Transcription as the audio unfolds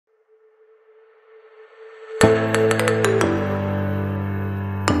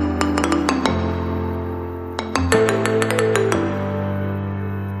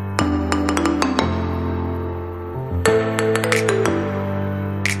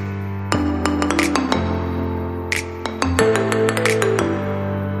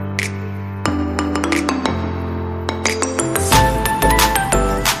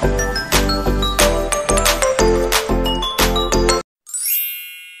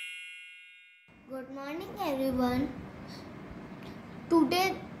Good morning everyone.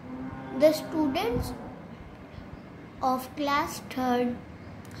 Today the students of class 3rd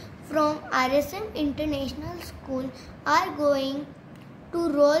from RSM International School are going to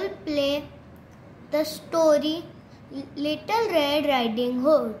role play the story Little Red Riding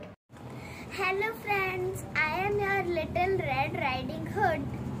Hood. Hello friends, I am your Little Red Riding Hood.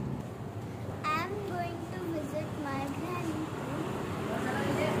 I am going to visit my granny.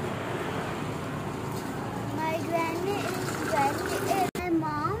 My granny is very ill. My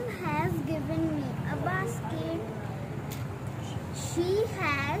mom has given me a basket. She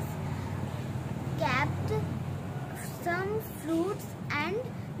has kept some fruits and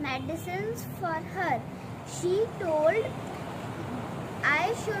medicines for her. She told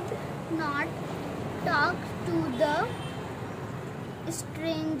I should not talk to the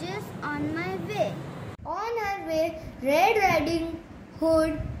strangers on my way. On her way, Red Riding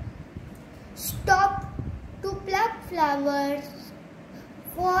Hood stopped to pluck flowers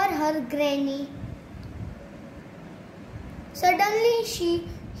for her granny. Suddenly she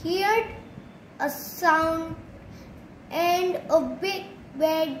heard a sound and a big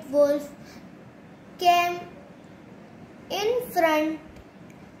bad wolf came in front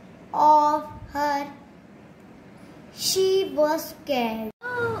of her. She was scared.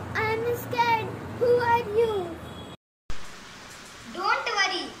 Oh, I am scared. Who are you? Don't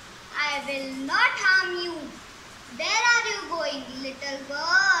worry, I will not harm you. Where are you going, little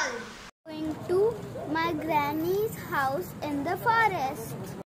girl? Going to my granny's house in the forest.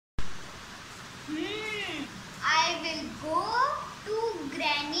 I will go to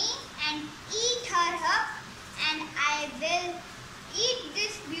Granny and eat her up, and I will eat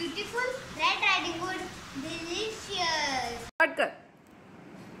this beautiful Red Riding Hood. Delicious.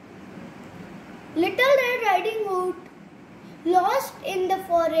 Little Red Riding Hood lost in the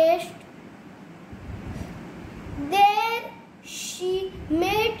forest. There she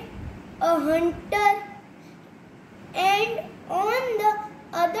met a hunter, and on the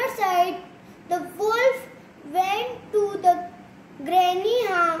other side the wolf went to the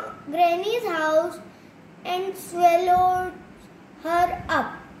granny's house and swallowed her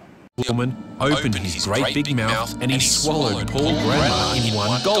up. The woman opened his great big mouth and he swallowed poor Grandma in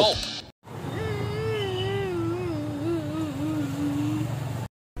one gulp.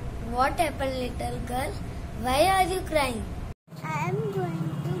 What happened, little girl? Why are you crying? I am going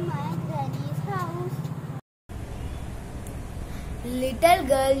to my granny's house. Little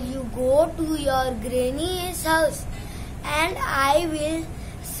girl, you go to your granny's house and I will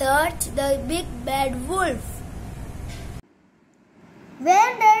search the big bad wolf.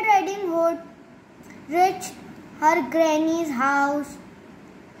 When Red Riding Hood reached her granny's house,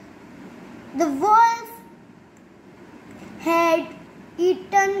 the wolf had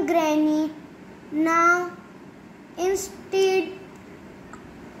eaten Granny. Now, instead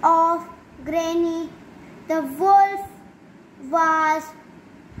of Granny, the wolf was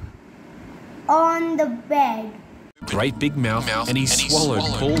on the bed. Great big mouth and he swallowed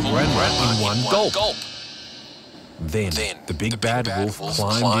poor Grandma in one gulp. Then the big bad wolf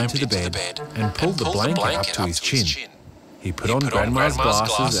climbed into the bed and pulled the blanket up to his chin. He put on Grandma's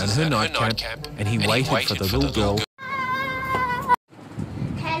glasses and her nightcap and he waited for the little girl.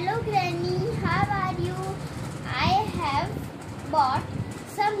 Hello Granny, how are you? I have bought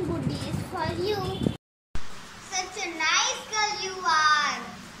some goodies for you. Such a nice girl you are.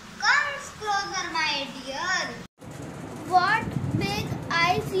 Come closer, my dear. What big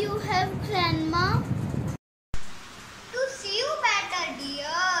eyes you have, Grandma. To see you better,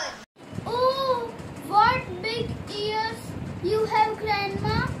 dear. Oh, what big ears you have,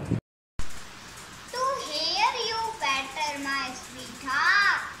 Grandma. To hear you better, my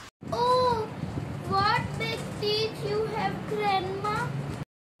sweetheart. Oh, what big teeth you have, Grandma.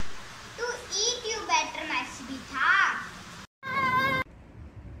 To eat you better, my sweetheart.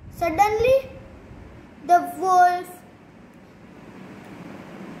 Suddenly, the wolf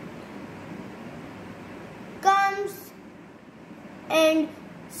comes and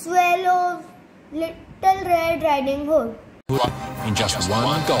swallows Little Red Riding Hood In just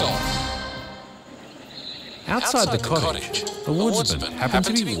one gulp. Outside the cottage, the woodsman happened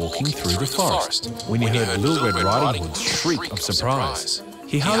to be walking through the forest when he heard Little Red Riding Hood's shriek of surprise.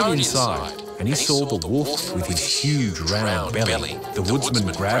 He hurried inside and he saw the wolf with his huge round belly. The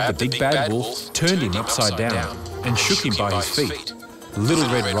woodsman grabbed the big bad wolf, turned him upside down and shook him by his feet. Little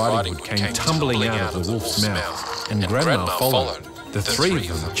Red Riding Hood came tumbling out of the wolf's mouth and Grandma followed. The three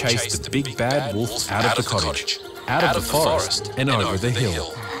of them chased the big bad wolf out of the cottage, out of the forest and over the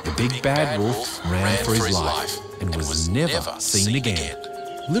hill. The big bad wolf ran for his life and was never seen again.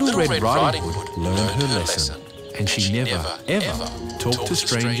 Little Red Riding Hood learned her lesson, and she never, ever talked to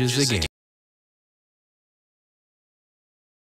strangers again.